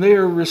 and they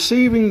are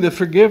receiving the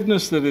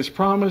forgiveness that is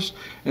promised,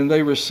 and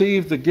they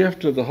receive the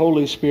gift of the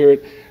Holy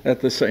Spirit at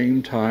the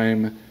same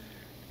time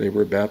they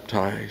were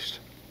baptized.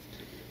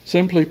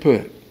 Simply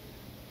put,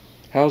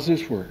 how's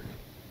this work?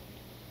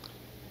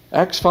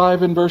 Acts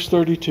 5 and verse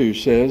 32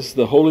 says,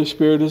 the Holy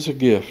Spirit is a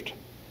gift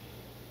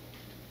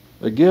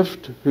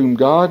whom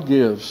God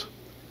gives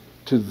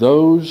to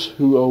those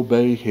who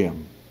obey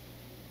Him.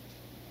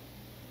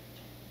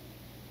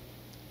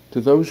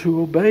 To those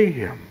who obey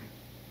Him.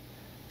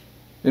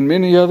 In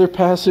many other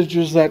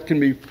passages that can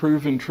be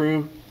proven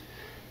true.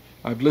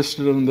 I've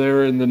listed them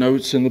there in the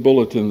notes in the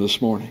bulletin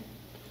this morning.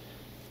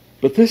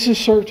 But this is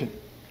certain,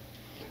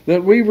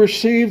 that we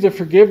receive the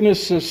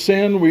forgiveness of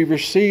sin, we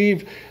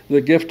receive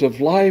the gift of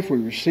life, we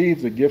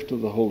receive the gift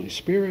of the Holy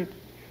Spirit,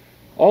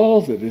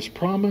 all that is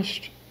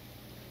promised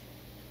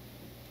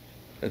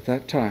at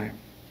that time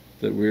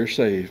that we are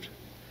saved.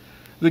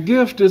 The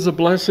gift is a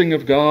blessing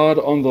of God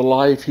on the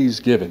life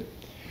He's given.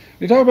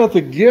 We talk about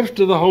the gift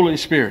of the Holy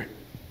Spirit.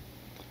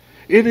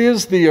 It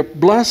is the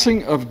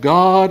blessing of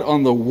God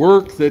on the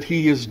work that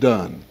He has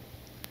done.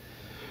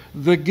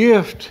 The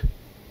gift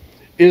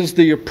is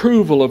the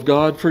approval of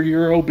God for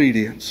your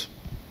obedience.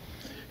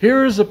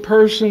 Here is a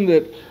person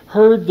that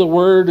heard the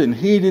word and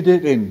heeded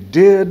it and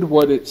did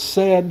what it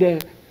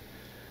said.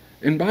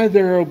 And by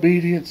their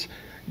obedience,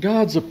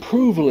 God's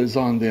approval is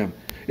on them.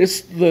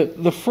 It's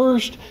the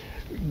first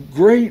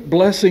great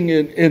blessing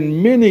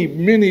in many,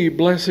 many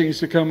blessings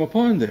to come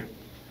upon them.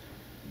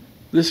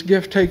 This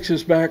gift takes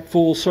us back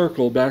full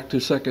circle, back to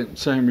 2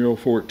 Samuel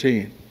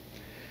 14.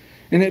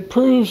 And it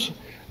proves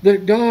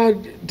that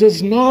God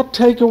does not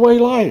take away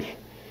life.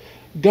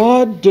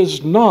 God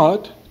does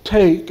not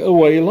take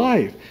away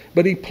life.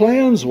 But He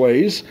plans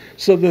ways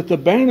so that the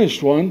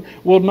banished one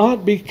will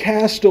not be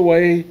cast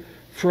away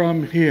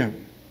from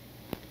Him.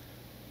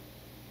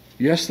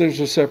 Yes, there's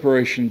a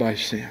separation by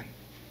sin.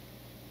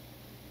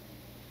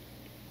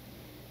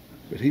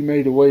 But He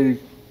made a way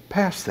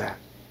past that.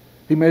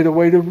 He made a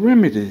way to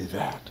remedy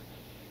that.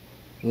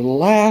 The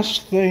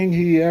last thing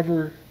He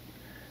ever,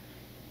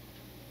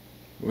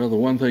 the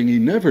one thing He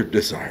never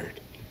desired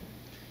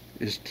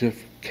is to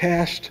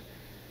cast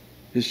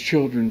His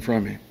children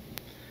from Him.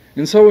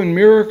 And so in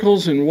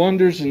miracles and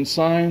wonders and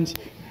signs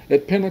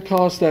at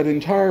Pentecost, that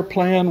entire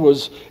plan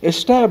was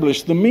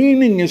established. The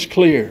meaning is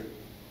clear.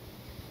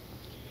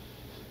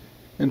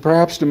 And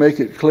perhaps to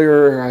make it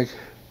clearer, I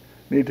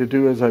need to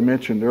do, as I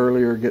mentioned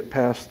earlier, get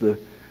past the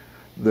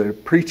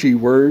preachy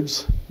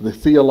words, the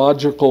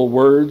theological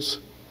words,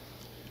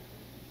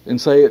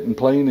 and say it in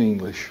plain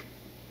English.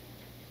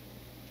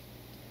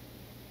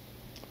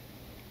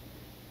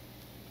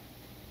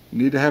 You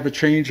need to have a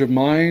change of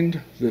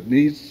mind that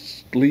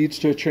leads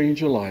to a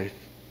change of life.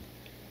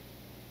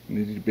 You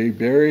need to be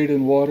buried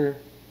in water.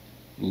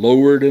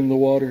 lowered in the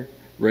water,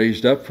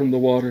 raised up from the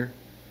water,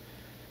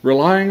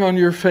 relying on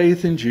your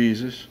faith in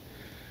Jesus,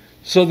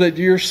 so that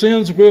your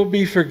sins will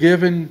be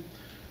forgiven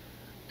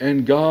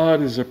and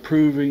God is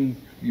approving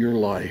your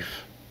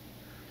life.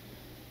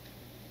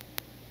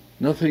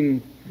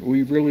 Nothing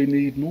we really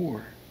need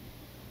more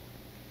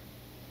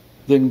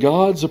than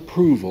God's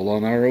approval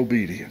on our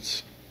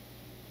obedience.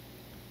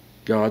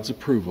 God's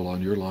approval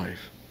on your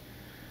life.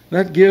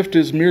 That gift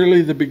is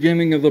merely the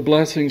beginning of the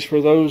blessings for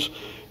those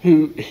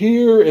who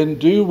hear and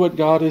do what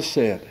God has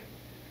said.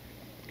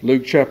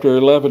 Luke chapter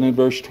 11 and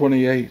verse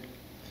 28.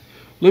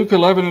 Luke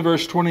 11 and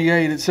verse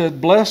 28, it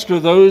said, "Blessed are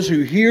those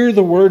who hear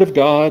the word of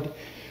God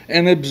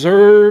and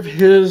observe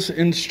his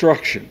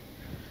instruction."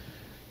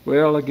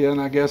 Well, again,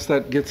 I guess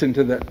that gets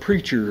into that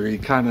preacher-y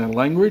kind of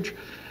language.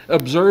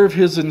 Observe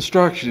his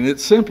instruction. It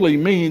simply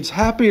means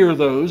happy are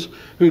those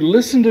who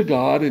listen to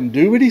God and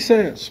do what he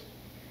says.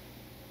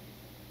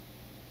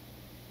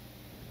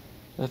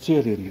 That's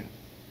it, isn't it?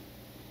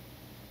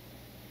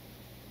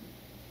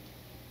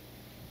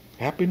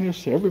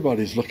 Happiness?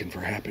 Everybody's looking for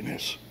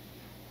happiness.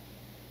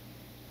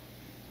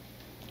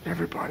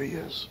 Everybody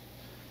is.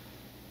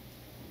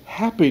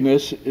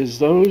 Happiness is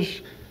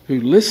those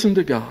who listen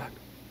to God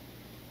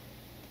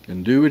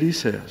and do what he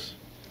says.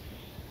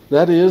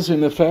 That is,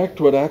 in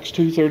effect, what Acts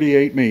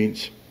 2:38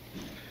 means.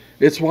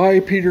 It's why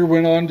Peter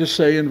went on to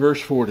say in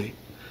verse 40,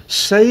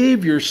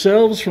 "Save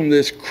yourselves from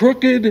this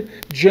crooked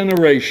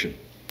generation."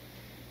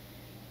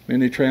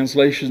 Many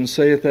translations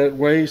say it that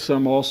way.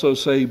 Some also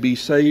say, "Be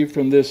saved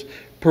from this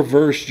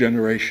perverse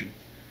generation."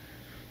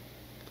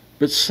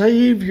 But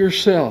save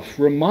yourself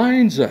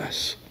reminds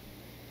us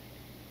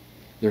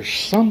there's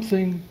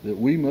something that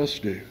we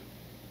must do.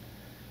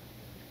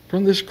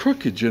 From this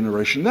crooked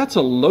generation. That's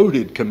a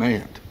loaded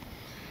command.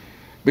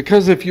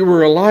 Because if you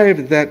were alive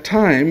at that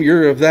time,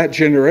 you're of that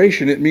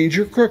generation, it means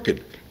you're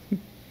crooked.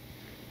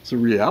 It's the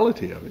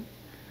reality of it.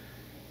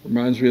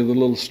 Reminds me of the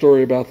little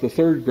story about the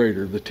third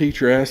grader. The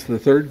teacher asked the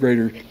third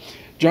grader,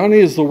 "Johnny,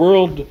 is the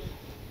world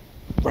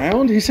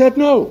round?" He said,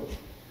 "No."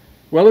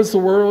 "Well, is the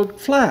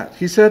world flat?"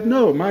 He said,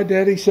 "No. My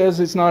daddy says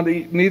it's not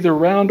neither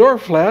round or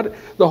flat.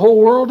 The whole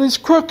world is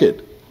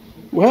crooked."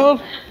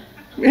 Well,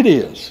 it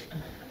is.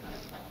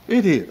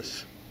 It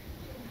is.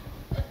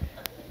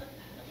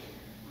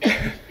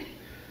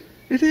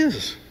 It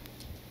is.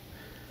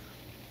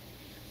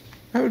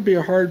 That would be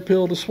a hard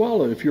pill to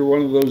swallow if you're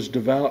one of those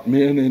devout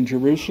men in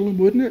Jerusalem,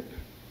 wouldn't it?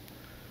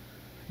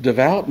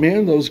 Devout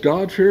men, those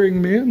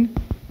God-fearing men,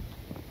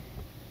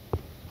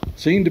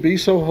 seemed to be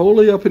so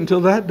holy up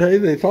until that day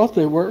they thought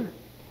they were.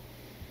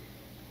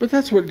 But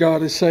that's what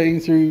God is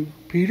saying through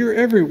Peter.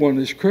 Everyone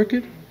is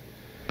crooked.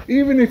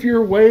 Even if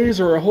your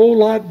ways are a whole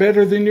lot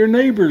better than your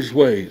neighbor's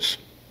ways.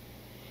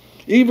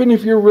 Even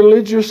if you're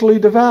religiously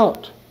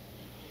devout.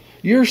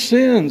 Your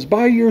sins,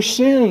 by your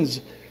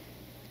sins,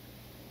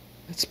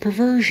 it's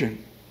perversion.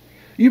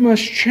 You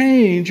must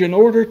change in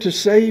order to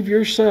save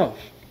yourself.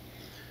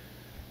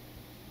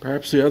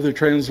 Perhaps the other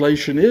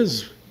translation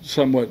is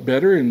somewhat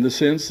better in the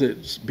sense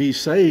that be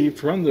saved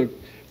from the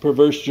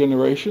perverse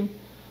generation.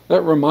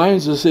 That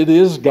reminds us it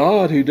is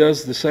God who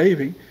does the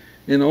saving,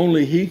 and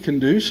only he can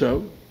do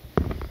so.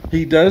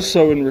 He does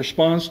so in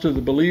response to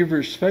the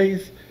believer's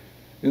faith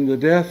in the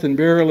death and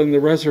burial and the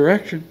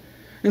resurrection.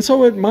 And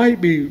so it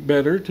might be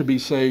better to be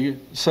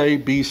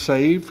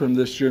saved from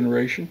this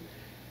generation.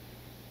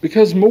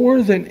 Because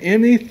more than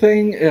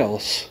anything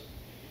else,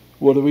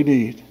 what do we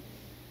need?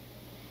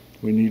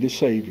 We need a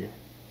Savior.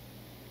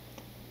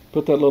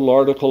 Put that little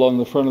article on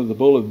the front of the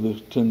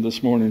bulletin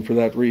this morning for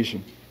that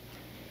reason.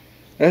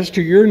 As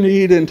to your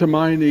need and to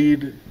my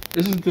need,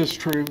 isn't this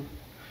true?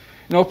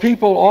 You know,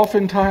 people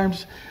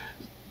oftentimes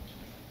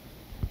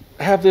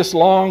have this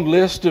long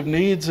list of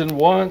needs and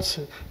wants,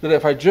 that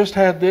if I just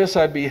had this,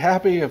 I'd be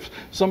happy. If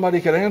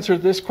somebody could answer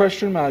this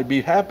question, I'd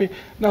be happy.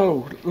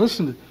 No,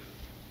 listen.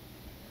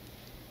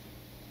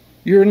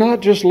 You're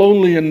not just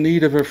lonely in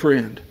need of a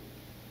friend,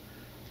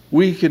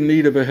 weak in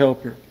need of a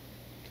helper,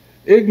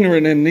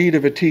 ignorant in need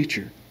of a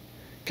teacher,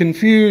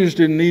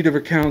 confused in need of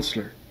a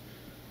counselor,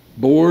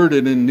 bored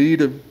and in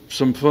need of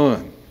some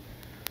fun.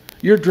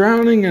 You're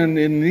drowning and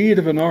in need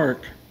of an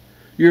ark.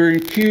 You're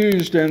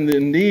accused and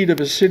in need of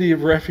a city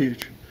of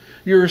refuge.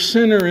 You're a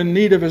sinner in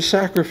need of a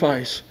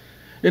sacrifice,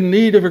 in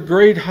need of a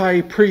great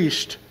high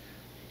priest,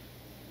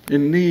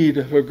 in need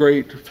of a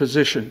great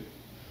physician.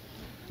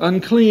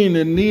 Unclean,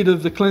 in need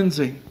of the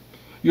cleansing.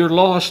 You're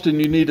lost and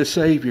you need a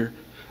Savior.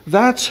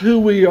 That's who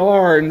we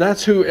are, and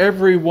that's who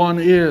everyone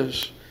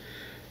is.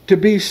 To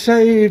be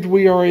saved,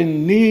 we are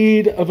in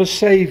need of a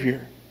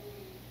Savior.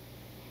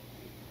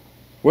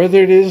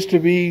 Whether it is to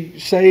be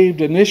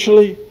saved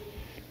initially,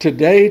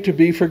 today to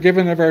be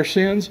forgiven of our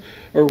sins,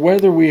 or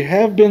whether we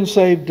have been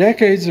saved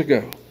decades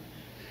ago,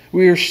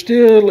 we are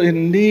still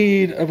in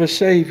need of a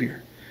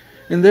Savior.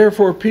 And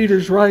therefore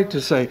Peter's right to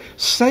say,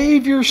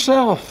 save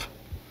yourself.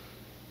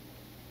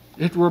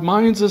 It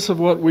reminds us of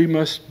what we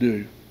must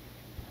do.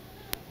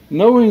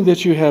 Knowing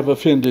that you have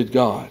offended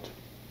God,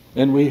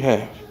 and we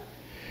have.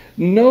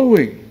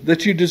 Knowing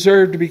that you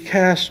deserve to be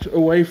cast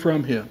away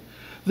from Him.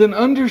 then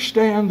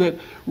understand that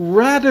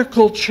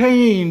radical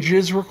change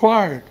is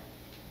required.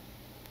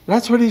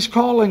 That's what he's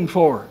calling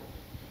for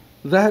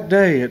that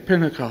day at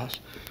Pentecost.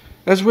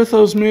 As with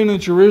those men in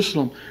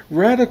Jerusalem,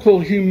 radical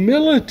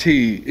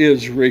humility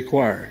is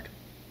required.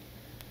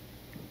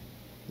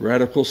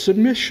 Radical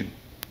submission.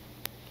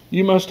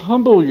 You must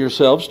humble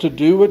yourselves to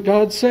do what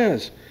God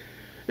says.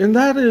 And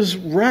that is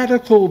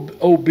radical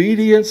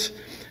obedience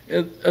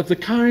of the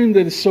kind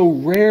that is so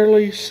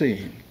rarely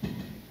seen.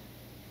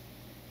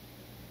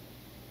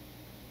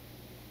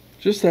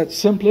 Just that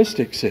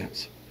simplistic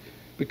sense.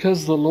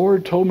 Because the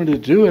Lord told me to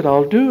do it,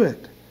 I'll do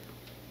it.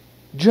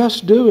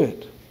 Just do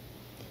it.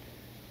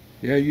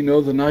 Yeah, you know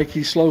the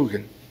Nike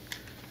slogan.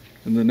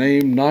 And the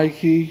name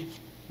Nike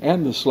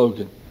and the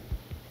slogan.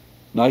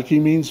 Nike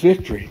means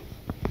victory.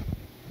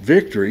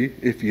 Victory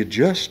if you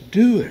just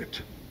do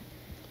it.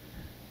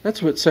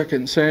 That's what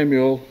 2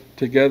 Samuel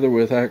together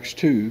with Acts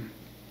 2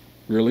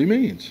 really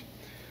means.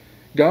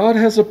 God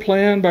has a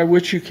plan by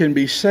which you can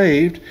be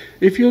saved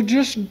if you'll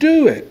just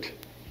do it.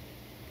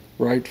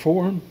 Right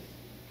form,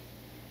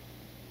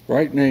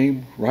 right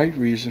name, right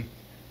reason.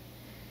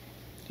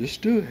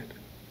 Just do it.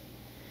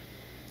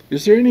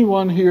 Is there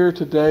anyone here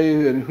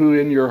today who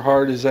in your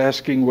heart is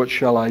asking, what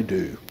shall I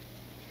do?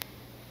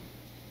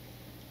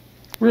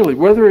 Really,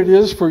 whether it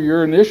is for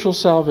your initial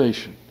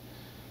salvation,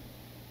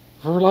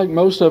 or like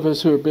most of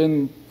us who have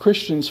been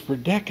Christians for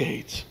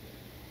decades,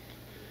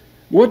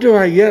 what do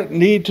I yet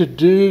need to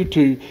do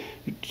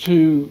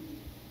to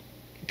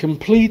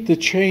complete the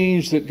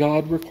change that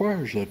God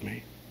requires of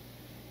me?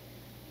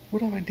 What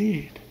do I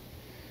need?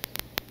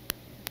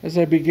 As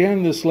I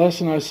began this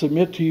lesson, I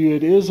submit to you,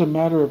 it is a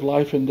matter of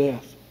life and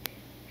death.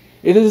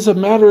 It is a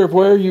matter of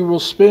where you will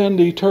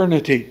spend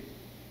eternity.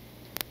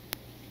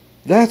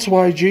 That's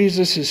why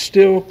Jesus is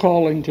still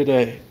calling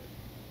today.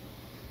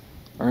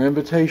 Our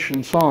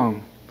invitation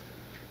song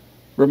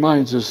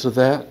reminds us of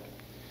that.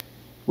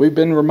 We've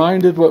been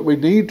reminded what we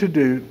need to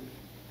do.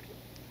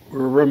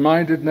 We're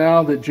reminded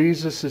now that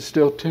Jesus is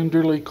still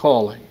tenderly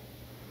calling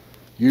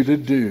you to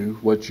do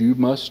what you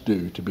must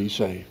do to be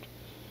saved.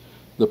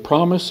 The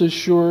promise is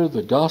sure.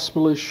 The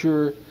gospel is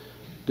sure.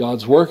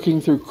 God's working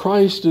through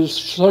Christ is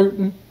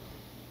certain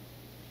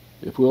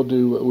if we'll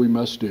do what we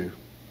must do.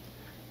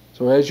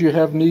 So as you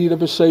have need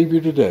of a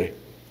Savior today,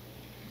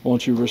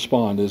 won't you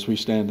respond as we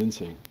stand and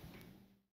sing?